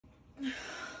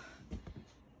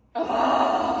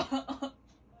Oh,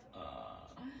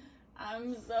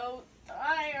 I'm so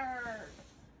tired.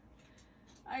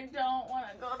 I don't want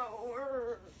to go to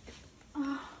work.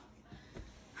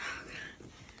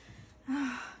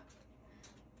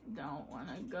 Don't want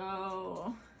to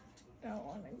go. Don't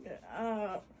want to get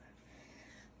up.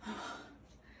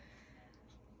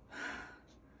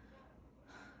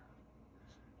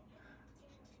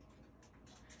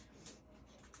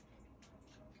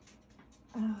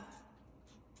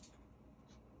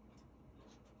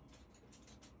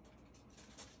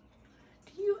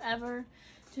 Do you ever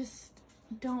just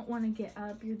don't want to get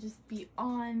up? You're just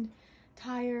beyond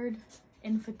tired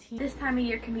and fatigued. This time of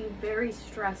year can be very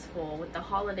stressful with the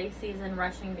holiday season,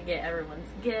 rushing to get everyone's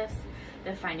gifts,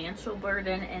 the financial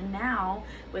burden, and now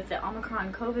with the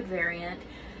Omicron COVID variant,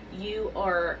 you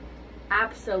are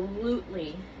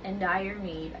absolutely in dire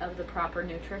need of the proper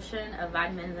nutrition of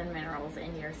vitamins and minerals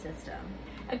in your system.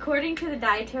 According to the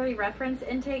dietary reference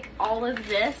intake, all of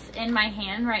this in my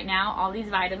hand right now, all these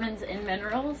vitamins and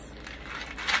minerals,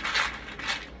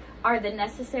 are the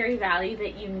necessary value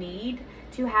that you need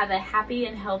to have a happy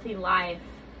and healthy life.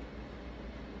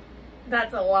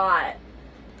 That's a lot.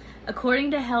 According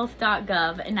to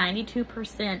health.gov,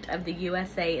 92% of the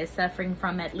USA is suffering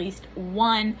from at least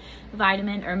one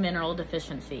vitamin or mineral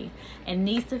deficiency. And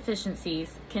these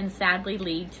deficiencies can sadly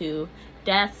lead to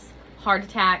deaths, heart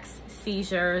attacks,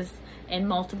 seizures, and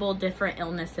multiple different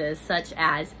illnesses such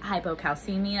as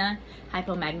hypocalcemia,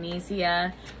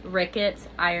 hypomagnesia, rickets,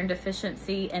 iron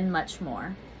deficiency, and much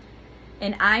more.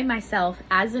 And I myself,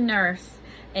 as a nurse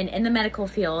and in the medical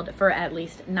field for at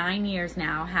least 9 years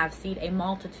now, have seen a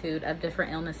multitude of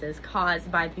different illnesses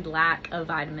caused by the lack of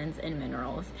vitamins and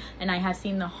minerals. And I have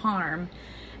seen the harm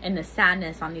and the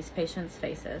sadness on these patients'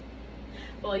 faces.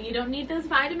 Well, you don't need those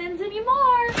vitamins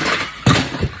anymore.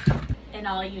 And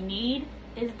all you need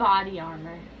is body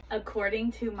armor.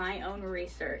 According to my own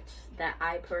research that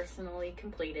I personally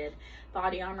completed,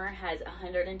 Body Armor has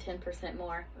 110%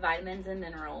 more vitamins and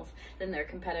minerals than their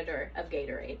competitor of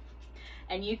Gatorade.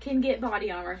 And you can get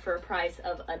Body Armor for a price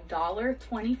of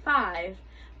 $1.25,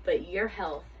 but your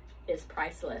health is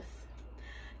priceless.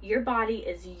 Your body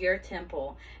is your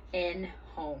temple in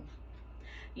home.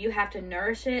 You have to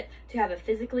nourish it to have a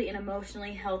physically and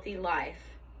emotionally healthy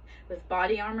life. With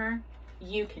Body Armor,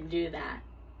 you can do that.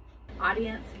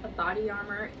 Audience, Body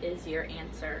Armor is your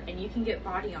answer, and you can get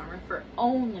Body Armor for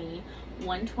only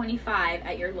 $1.25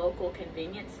 at your local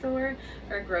convenience store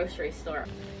or grocery store.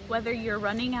 Whether you're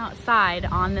running outside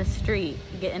on the street,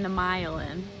 getting a mile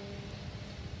in,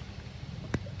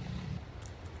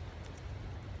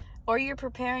 or you're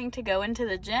preparing to go into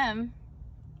the gym,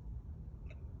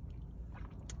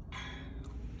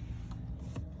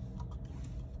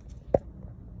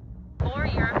 or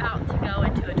you're about to go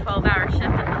into a 12-hour shift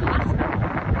at the hospital.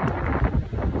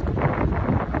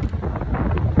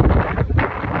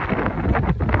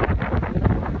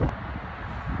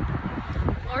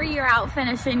 Or you're out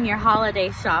finishing your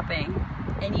holiday shopping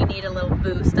and you need a little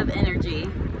boost of energy.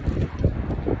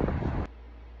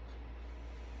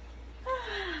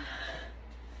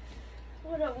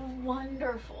 What a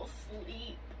wonderful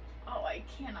sleep. Oh, I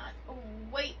cannot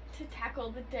wait to tackle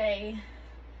the day.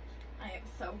 I am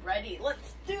so ready.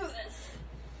 Let's do this.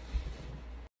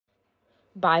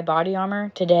 Buy Body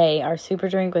Armor today, our super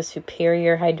drink with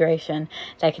superior hydration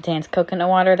that contains coconut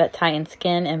water that tightens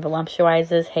skin and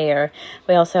voluptuizes hair.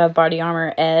 We also have Body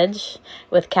Armor Edge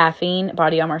with caffeine,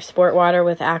 Body Armor Sport Water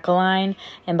with alkaline,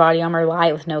 and Body Armor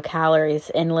Light with no calories.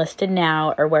 Enlisted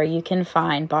now or where you can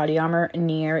find Body Armor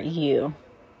near you.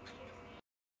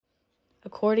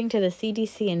 According to the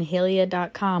CDC and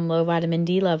Helia.com, low vitamin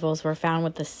D levels were found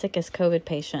with the sickest COVID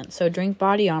patients. So drink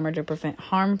Body Armor to prevent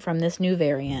harm from this new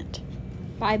variant.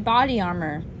 Buy Body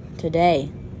Armor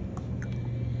today.